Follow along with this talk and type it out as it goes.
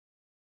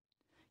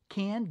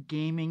Can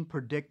gaming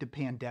predict a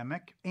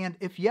pandemic? And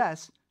if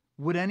yes,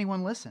 would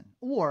anyone listen?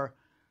 Or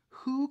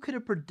who could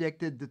have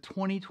predicted the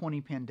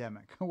 2020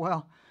 pandemic?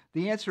 Well,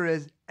 the answer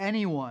is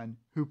anyone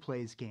who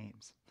plays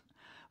games.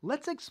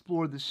 Let's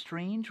explore the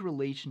strange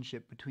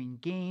relationship between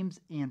games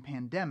and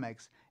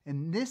pandemics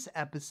in this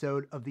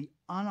episode of the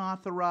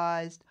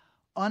unauthorized,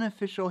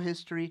 unofficial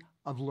history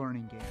of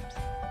learning games.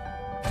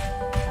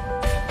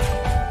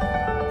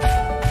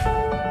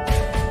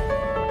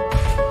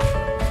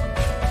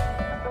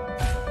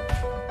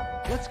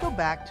 Let's go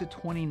back to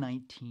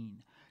 2019.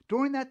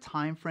 During that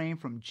time frame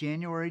from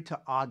January to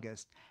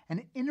August,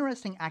 an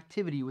interesting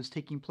activity was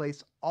taking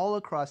place all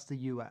across the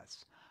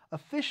US.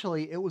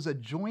 Officially, it was a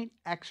joint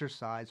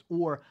exercise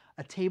or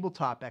a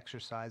tabletop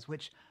exercise,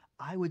 which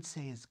I would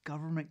say is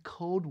government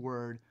code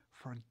word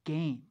for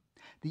game.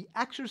 The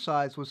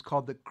exercise was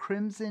called the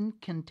Crimson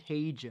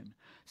Contagion.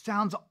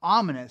 Sounds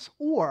ominous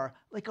or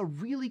like a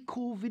really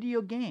cool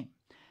video game.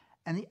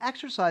 And the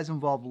exercise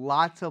involved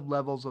lots of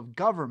levels of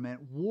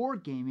government,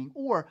 wargaming,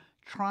 or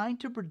trying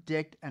to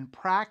predict and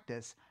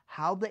practice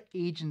how the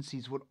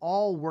agencies would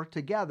all work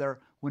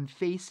together when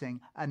facing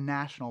a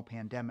national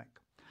pandemic.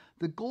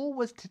 The goal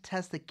was to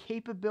test the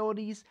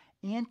capabilities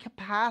and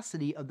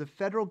capacity of the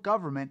federal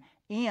government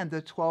and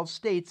the 12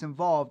 states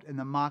involved in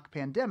the mock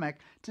pandemic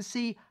to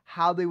see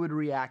how they would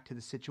react to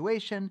the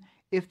situation,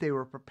 if they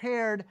were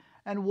prepared,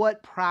 and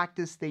what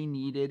practice they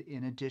needed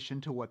in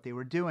addition to what they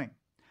were doing.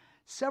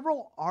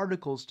 Several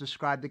articles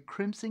describe the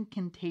Crimson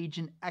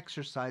Contagion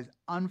exercise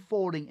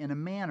unfolding in a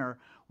manner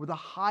where the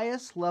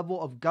highest level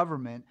of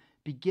government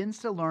begins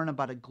to learn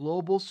about a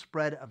global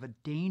spread of a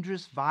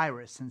dangerous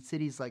virus in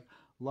cities like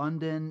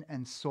London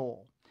and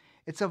Seoul.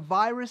 It's a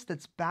virus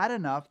that's bad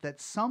enough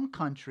that some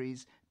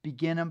countries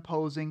begin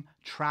imposing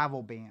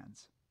travel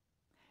bans.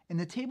 In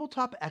the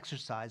tabletop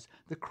exercise,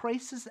 the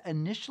crisis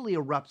initially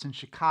erupts in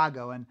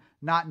Chicago and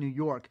not New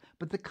York,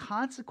 but the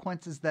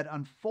consequences that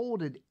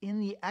unfolded in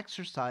the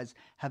exercise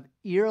have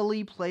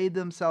eerily played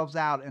themselves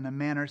out in a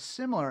manner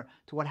similar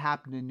to what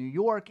happened in New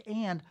York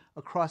and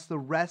across the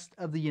rest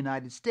of the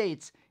United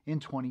States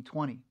in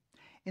 2020.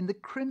 In the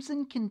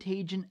Crimson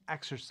Contagion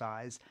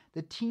exercise,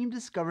 the team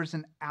discovers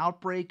an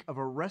outbreak of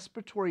a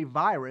respiratory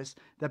virus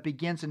that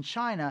begins in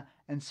China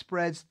and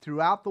spreads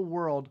throughout the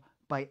world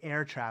by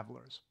air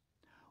travelers.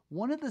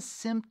 One of the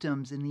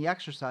symptoms in the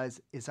exercise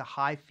is a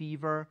high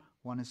fever,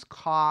 one is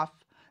cough.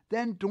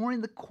 Then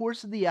during the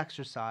course of the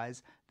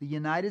exercise, the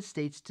United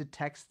States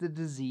detects the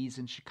disease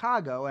in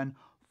Chicago, and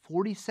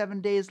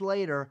 47 days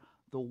later,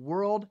 the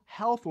World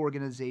Health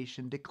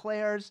Organization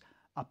declares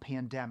a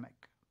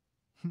pandemic.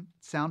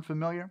 Sound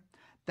familiar?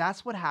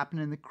 That's what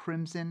happened in the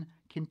Crimson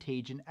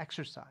Contagion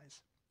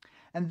exercise.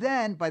 And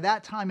then, by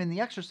that time in the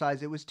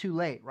exercise, it was too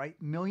late,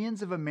 right?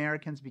 Millions of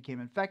Americans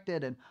became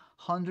infected and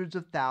hundreds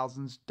of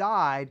thousands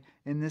died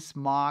in this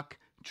mock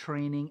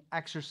training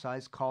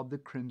exercise called the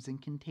Crimson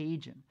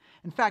Contagion.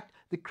 In fact,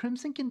 the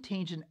Crimson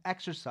Contagion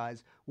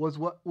exercise was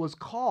what was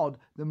called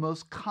the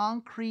most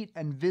concrete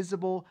and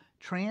visible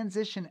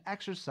transition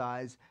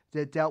exercise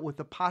that dealt with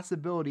the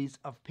possibilities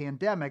of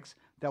pandemics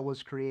that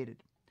was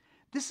created.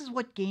 This is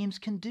what games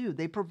can do.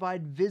 They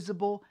provide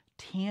visible,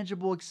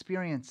 tangible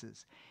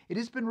experiences. It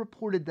has been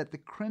reported that the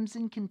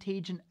Crimson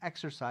Contagion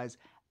exercise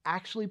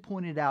actually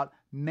pointed out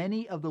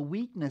many of the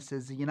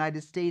weaknesses the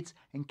United States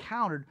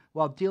encountered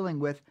while dealing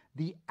with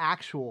the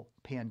actual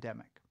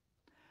pandemic.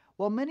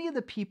 While many of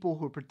the people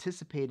who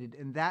participated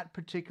in that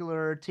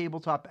particular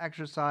tabletop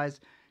exercise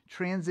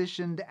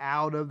transitioned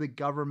out of the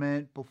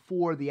government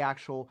before the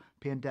actual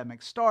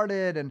pandemic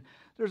started, and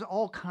there's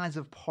all kinds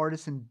of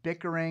partisan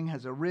bickering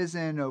has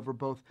arisen over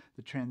both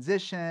the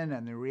transition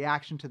and the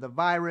reaction to the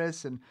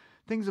virus, and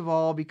things have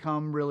all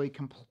become really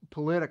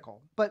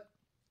political. But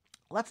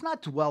let's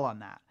not dwell on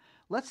that.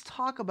 Let's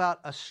talk about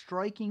a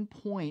striking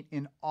point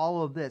in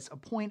all of this, a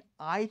point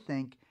I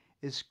think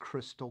is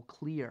crystal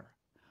clear.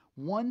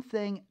 One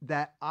thing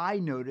that I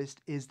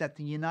noticed is that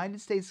the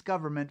United States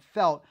government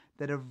felt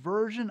that a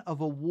version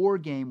of a war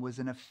game was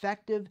an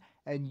effective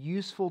and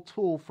useful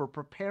tool for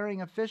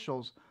preparing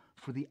officials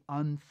for the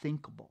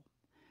unthinkable.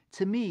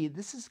 To me,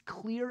 this is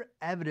clear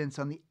evidence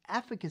on the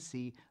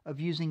efficacy of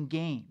using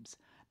games,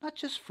 not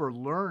just for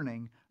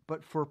learning,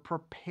 but for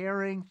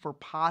preparing for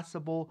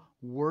possible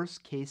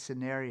worst-case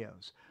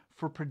scenarios,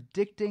 for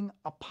predicting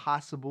a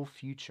possible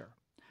future.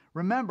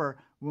 Remember,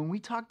 when we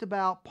talked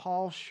about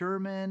Paul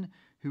Sherman,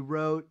 who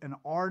wrote an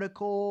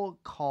article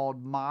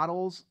called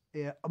Models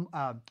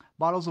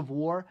of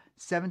War,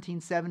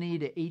 1770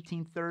 to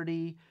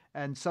 1830,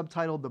 and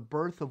subtitled The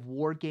Birth of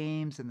War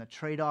Games and the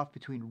Trade-Off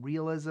Between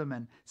Realism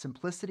and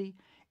Simplicity.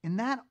 In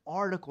that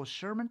article,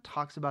 Sherman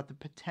talks about the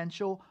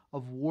potential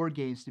of war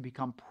games to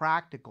become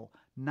practical,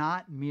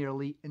 not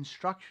merely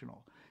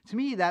instructional. To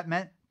me, that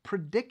meant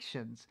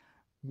predictions.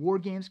 War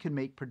games can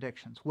make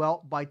predictions.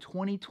 Well, by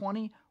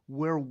 2020,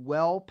 we're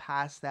well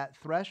past that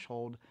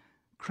threshold.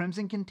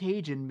 Crimson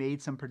Contagion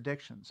made some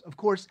predictions. Of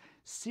course,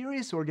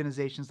 serious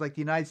organizations like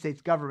the United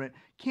States government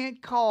can't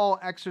call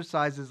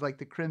exercises like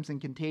the Crimson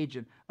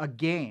Contagion a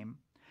game.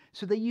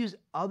 So they use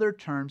other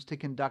terms to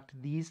conduct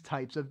these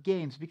types of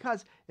games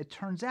because it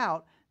turns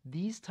out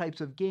these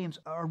types of games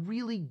are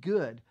really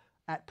good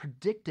at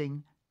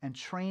predicting and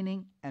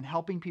training and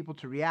helping people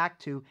to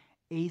react to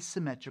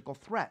asymmetrical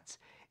threats.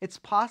 It's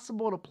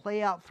possible to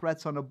play out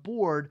threats on a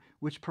board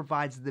which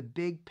provides the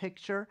big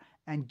picture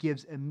and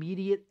gives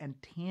immediate and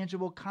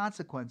tangible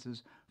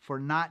consequences for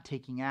not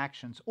taking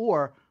actions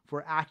or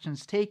for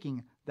actions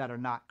taken that are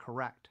not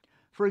correct.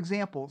 For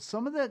example,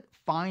 some of the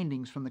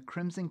findings from the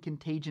Crimson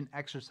Contagion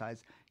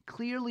exercise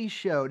clearly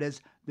showed,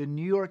 as the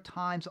New York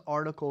Times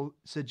article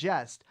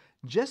suggests,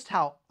 just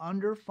how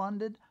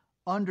underfunded,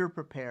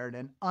 underprepared,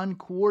 and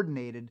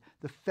uncoordinated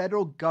the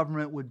federal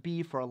government would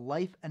be for a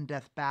life and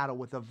death battle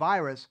with a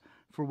virus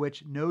for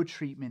which no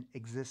treatment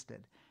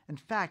existed. In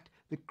fact,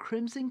 the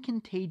Crimson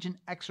Contagion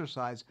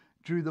exercise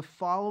drew the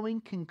following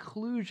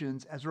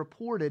conclusions as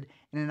reported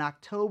in an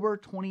October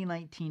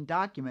 2019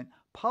 document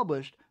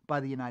published by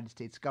the United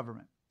States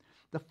government.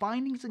 The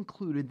findings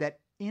included that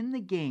in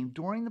the game,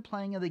 during the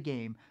playing of the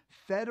game,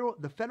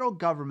 the federal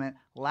government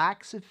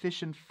lacked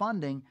sufficient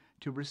funding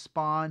to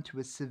respond to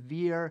a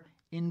severe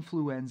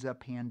influenza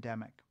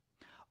pandemic.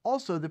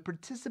 Also, the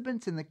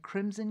participants in the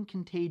Crimson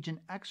Contagion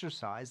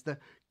exercise, the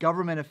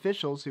government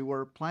officials who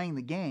were playing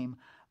the game,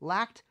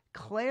 lacked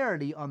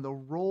clarity on the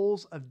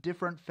roles of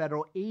different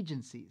federal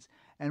agencies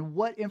and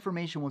what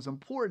information was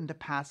important to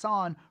pass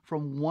on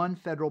from one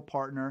federal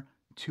partner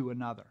to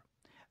another.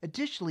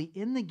 Additionally,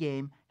 in the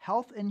game,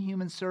 Health and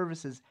Human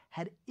Services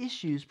had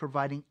issues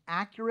providing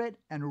accurate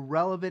and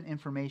relevant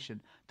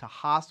information to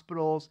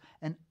hospitals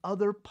and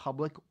other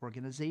public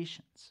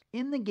organizations.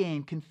 In the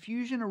game,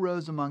 confusion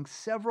arose among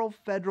several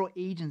federal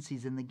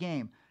agencies in the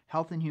game: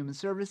 Health and Human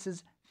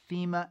Services,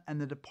 FEMA,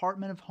 and the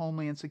Department of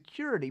Homeland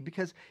Security,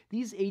 because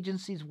these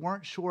agencies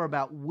weren't sure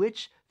about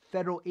which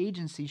federal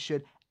agency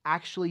should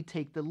actually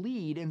take the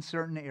lead in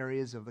certain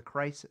areas of the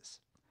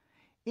crisis.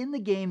 In the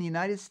game,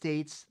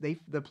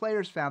 the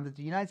players found that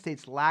the United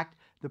States lacked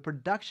the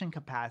production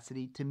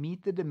capacity to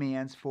meet the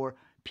demands for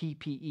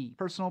PPE,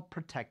 personal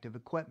protective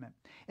equipment.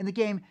 In the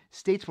game,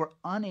 states were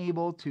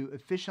unable to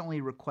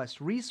efficiently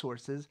request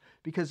resources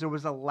because there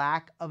was a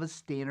lack of a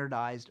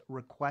standardized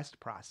request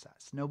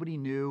process. Nobody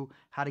knew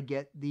how to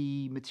get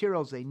the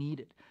materials they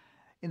needed.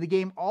 In the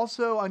game,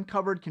 also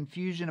uncovered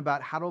confusion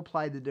about how to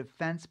apply the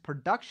Defense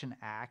Production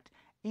Act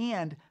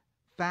and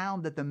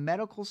found that the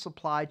medical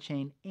supply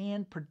chain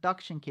and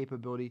production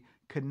capability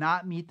could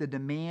not meet the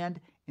demand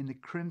in the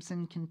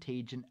Crimson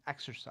Contagion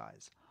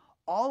exercise.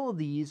 All of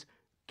these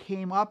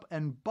came up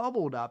and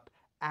bubbled up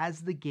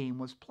as the game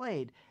was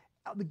played.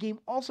 The game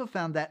also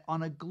found that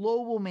on a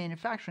global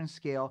manufacturing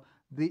scale,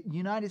 the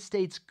United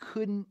States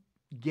couldn't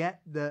get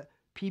the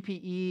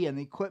PPE and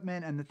the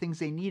equipment and the things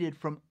they needed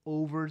from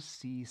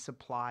overseas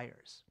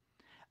suppliers.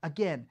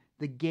 Again,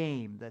 the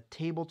game, the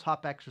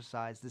tabletop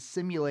exercise, the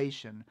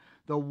simulation,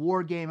 the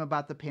war game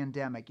about the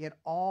pandemic, it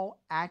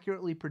all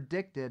accurately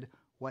predicted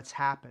what's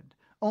happened.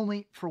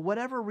 Only, for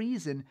whatever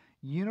reason,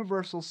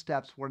 universal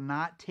steps were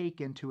not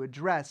taken to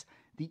address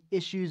the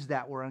issues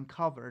that were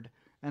uncovered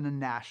at a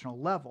national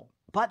level.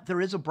 But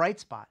there is a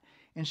bright spot.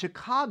 In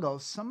Chicago,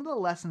 some of the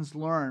lessons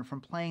learned from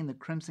playing the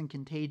Crimson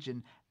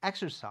Contagion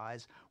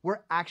exercise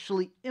were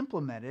actually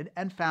implemented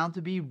and found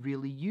to be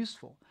really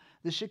useful.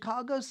 The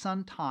Chicago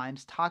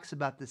Sun-Times talks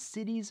about the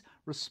city's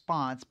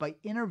response by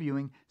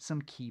interviewing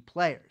some key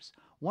players.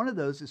 One of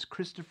those is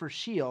Christopher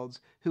Shields,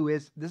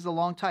 this is a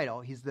long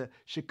title, he's the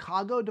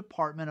Chicago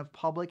Department of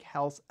Public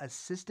Health's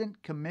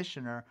Assistant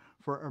Commissioner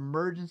for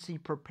Emergency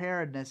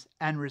Preparedness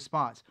and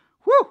Response.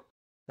 Whew!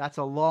 That's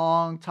a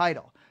long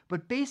title.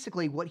 But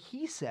basically what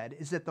he said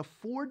is that the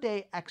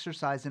 4-day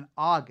exercise in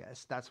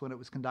August, that's when it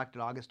was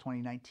conducted, August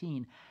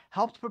 2019,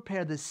 helped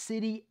prepare the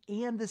city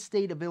and the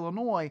state of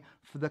Illinois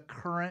for the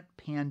current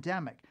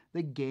pandemic.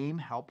 The game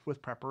helped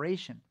with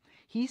preparation.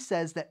 He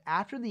says that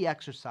after the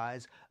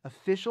exercise,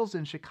 officials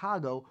in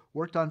Chicago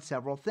worked on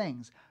several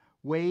things: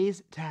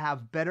 ways to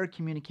have better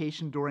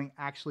communication during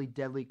actually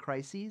deadly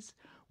crises,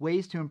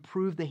 ways to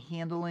improve the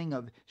handling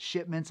of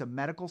shipments of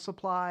medical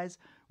supplies,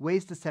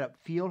 ways to set up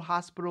field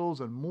hospitals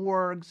and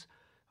morgues,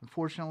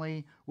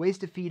 unfortunately, ways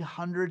to feed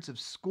hundreds of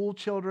school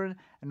children,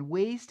 and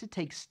ways to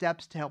take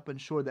steps to help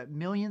ensure that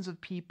millions of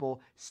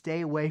people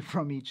stay away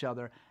from each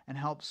other and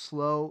help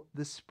slow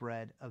the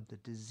spread of the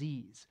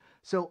disease.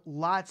 So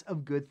lots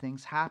of good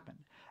things happened.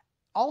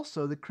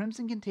 Also, the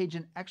Crimson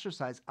Contagion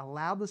exercise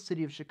allowed the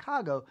city of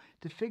Chicago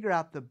to figure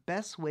out the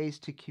best ways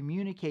to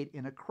communicate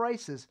in a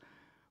crisis,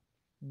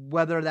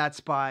 whether that's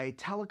by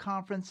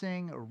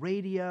teleconferencing,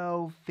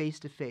 radio,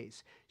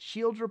 face-to-face.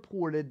 Shields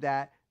reported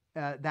that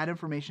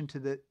information to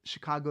the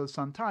Chicago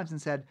Sun-Times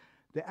and said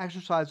the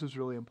exercise was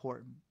really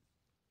important.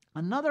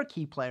 Another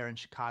key player in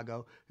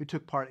Chicago who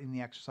took part in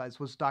the exercise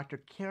was Dr.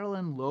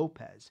 Carolyn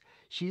Lopez.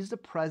 She's the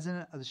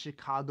president of the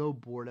Chicago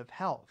Board of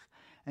Health.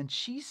 And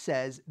she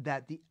says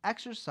that the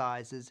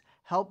exercises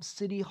help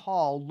City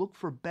Hall look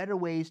for better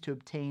ways to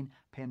obtain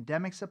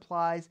pandemic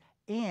supplies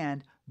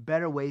and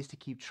better ways to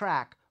keep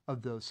track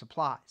of those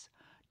supplies.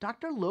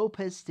 Dr.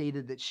 Lopez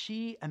stated that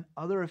she and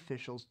other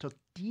officials took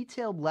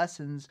detailed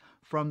lessons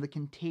from the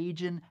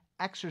Contagion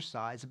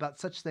exercise about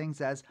such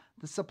things as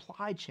the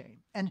supply chain.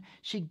 And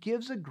she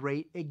gives a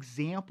great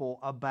example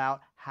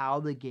about how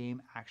the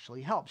game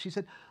actually helps. She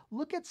said,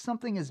 look at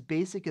something as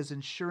basic as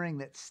ensuring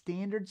that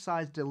standard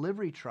sized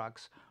delivery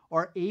trucks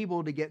are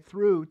able to get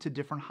through to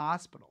different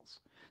hospitals,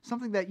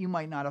 something that you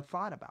might not have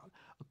thought about.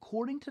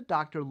 According to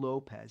Dr.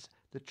 Lopez,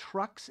 the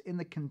trucks in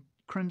the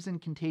Crimson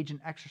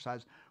Contagion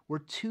exercise were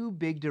too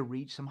big to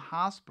reach some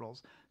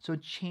hospitals, so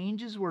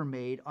changes were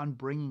made on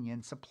bringing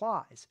in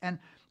supplies. And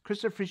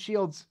Christopher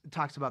Shields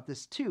talks about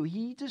this too.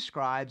 He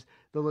describes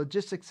the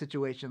logistics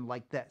situation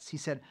like this. He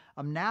said,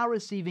 I'm now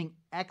receiving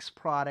X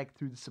product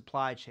through the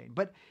supply chain,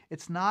 but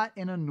it's not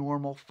in a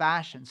normal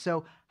fashion.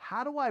 So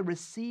how do I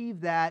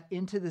receive that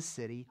into the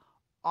city,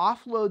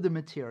 offload the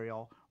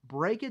material,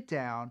 break it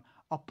down,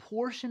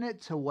 apportion it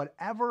to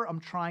whatever I'm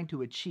trying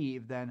to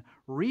achieve, then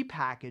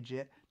repackage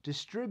it,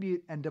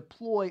 distribute, and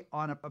deploy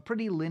on a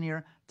pretty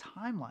linear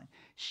timeline?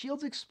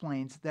 Shields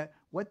explains that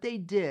what they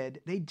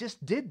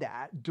just did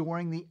that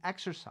during the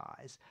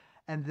exercise,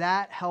 and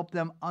that helped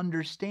them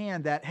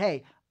understand that,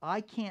 hey, I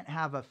can't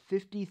have a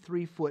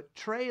 53-foot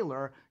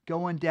trailer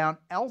going down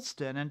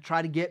Elston and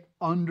try to get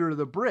under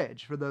the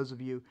bridge, for those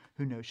of you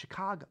who know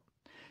Chicago.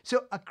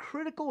 So a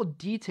critical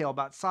detail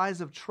about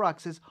size of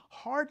trucks is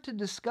hard to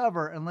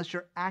discover unless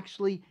you're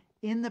actually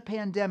in the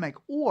pandemic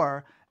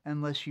or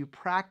unless you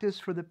practice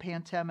for the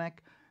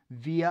pandemic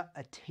via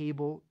a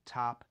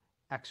tabletop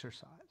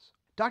exercise.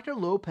 Dr.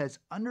 Lopez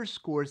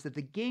underscores that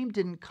the game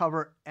didn't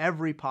cover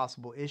every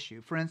possible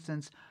issue. For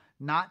instance,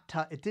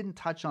 it didn't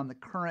touch on the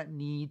current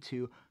need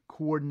to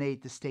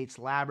coordinate the state's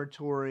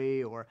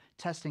laboratory or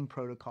testing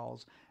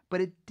protocols, but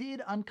it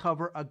did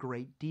uncover a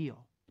great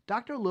deal.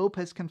 Dr.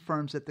 Lopez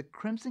confirms that the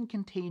Crimson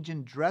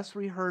Contagion dress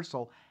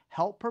rehearsal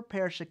helped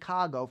prepare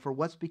Chicago for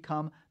what's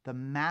become the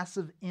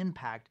massive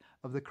impact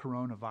of the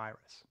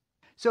coronavirus.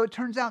 So it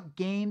turns out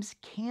games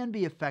can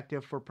be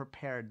effective for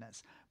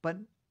preparedness, but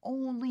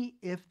only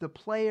if the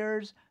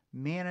players,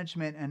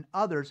 management, and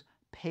others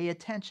pay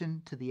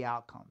attention to the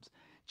outcomes.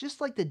 Just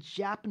like the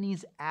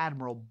Japanese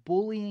admiral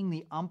bullying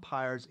the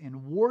umpires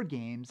in war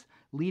games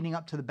leading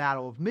up to the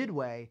Battle of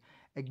Midway,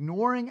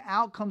 ignoring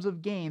outcomes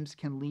of games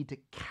can lead to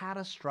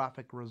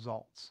catastrophic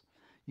results.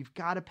 You've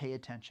got to pay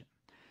attention.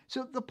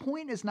 So the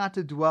point is not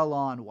to dwell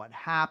on what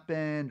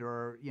happened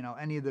or,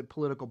 any of the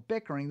political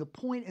bickering. The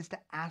point is to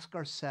ask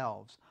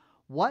ourselves,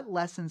 what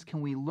lessons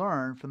can we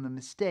learn from the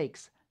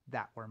mistakes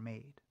that were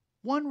made?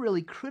 One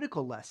really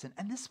critical lesson,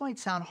 and this might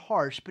sound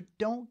harsh, but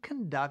don't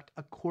conduct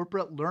a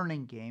corporate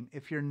learning game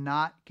if you're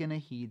not going to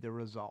heed the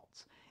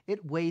results.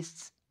 It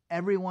wastes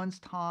everyone's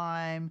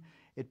time.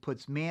 It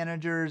puts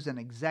managers and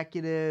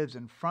executives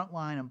and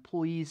frontline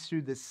employees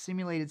through this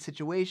simulated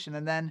situation,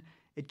 and then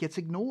it gets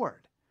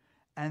ignored.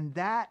 And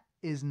that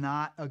is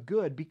not a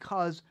good,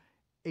 because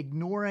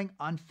ignoring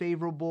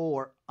unfavorable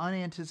or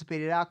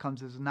unanticipated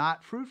outcomes is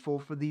not fruitful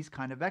for these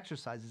kind of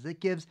exercises. It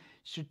gives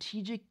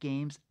strategic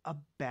games a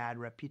bad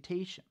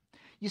reputation.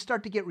 You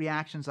start to get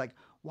reactions like,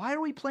 why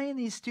are we playing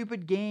these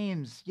stupid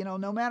games?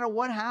 No matter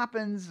what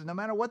happens, no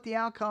matter what the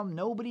outcome,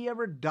 nobody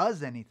ever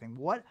does anything.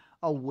 What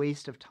a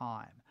waste of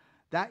time.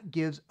 That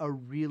gives a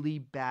really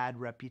bad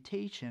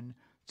reputation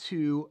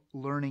to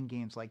learning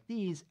games like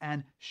these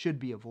and should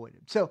be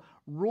avoided. So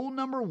rule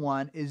number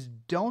 1 is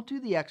don't do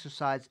the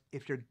exercise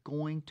if you're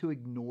going to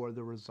ignore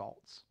the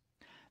results.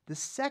 The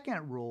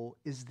second rule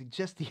is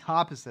just the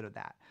opposite of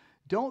that.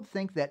 Don't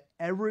think that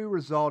every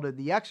result of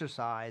the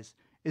exercise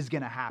is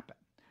going to happen.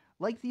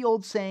 Like the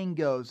old saying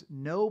goes,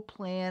 no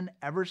plan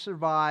ever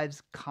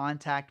survives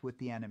contact with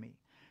the enemy.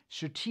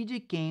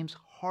 Strategic games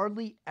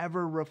hardly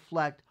ever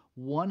reflect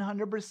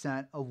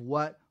 100% of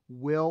what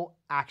will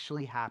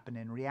actually happen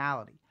in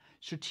reality.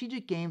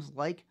 Strategic games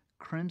like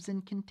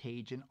Crimson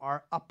Contagion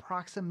are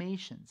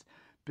approximations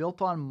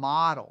built on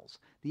models.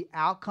 The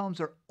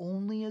outcomes are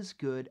only as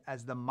good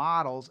as the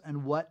models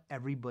and what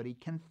everybody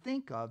can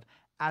think of,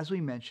 as we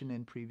mentioned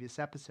in previous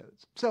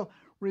episodes. So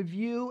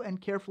review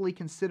and carefully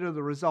consider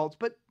the results,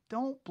 but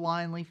don't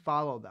blindly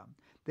follow them.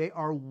 They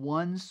are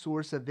one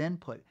source of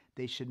input.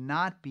 They should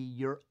not be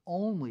your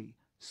only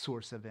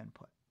source of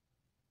input.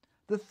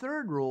 The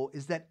third rule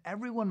is that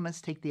everyone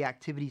must take the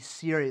activity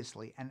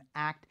seriously and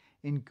act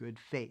in good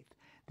faith.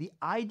 The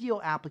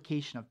ideal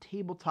application of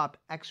tabletop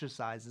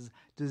exercises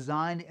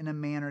designed in a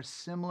manner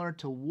similar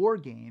to war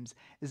games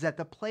is that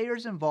the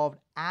players involved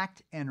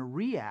act and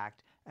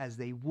react as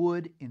they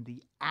would in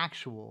the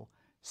actual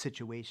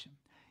situation.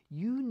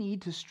 You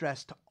need to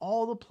stress to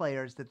all the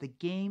players that the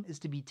game is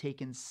to be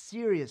taken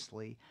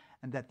seriously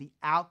and that the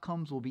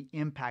outcomes will be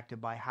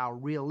impacted by how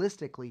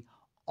realistically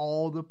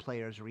all the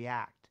players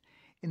react.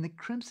 In the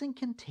Crimson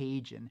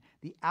Contagion,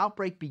 the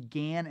outbreak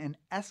began and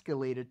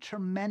escalated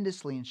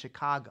tremendously in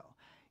Chicago.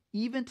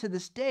 Even to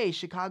this day,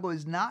 Chicago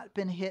has not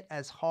been hit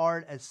as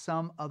hard as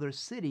some other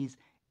cities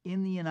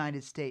in the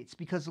United States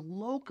because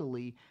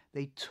locally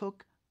they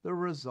took the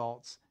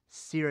results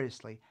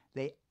seriously.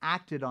 They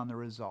acted on the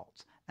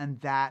results,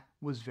 and that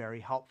was very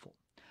helpful.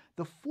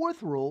 The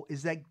fourth rule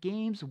is that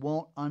games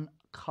won't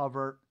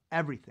uncover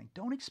everything.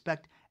 Don't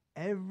expect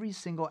every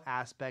single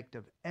aspect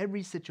of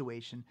every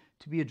situation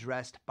to be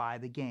addressed by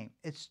the game.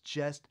 It's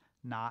just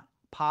not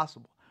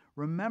possible.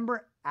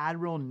 Remember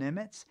Admiral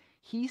Nimitz?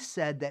 He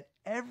said that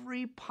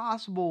every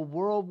possible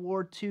World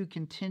War II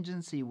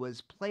contingency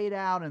was played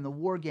out in the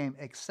war game,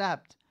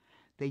 except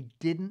they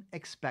didn't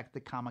expect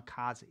the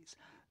kamikazes.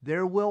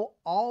 There will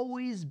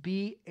always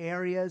be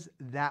areas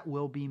that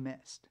will be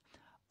missed.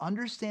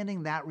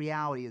 Understanding that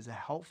reality is a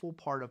helpful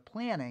part of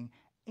planning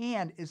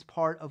and is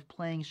part of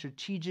playing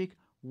strategic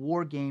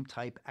war game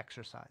type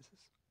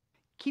exercises.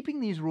 Keeping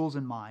these rules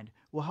in mind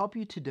will help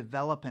you to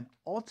develop and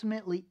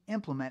ultimately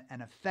implement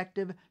an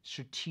effective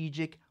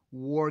strategic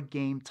war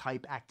game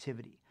type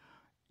activity.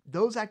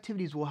 Those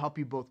activities will help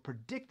you both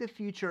predict the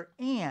future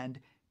and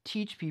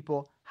teach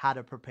people how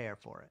to prepare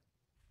for it.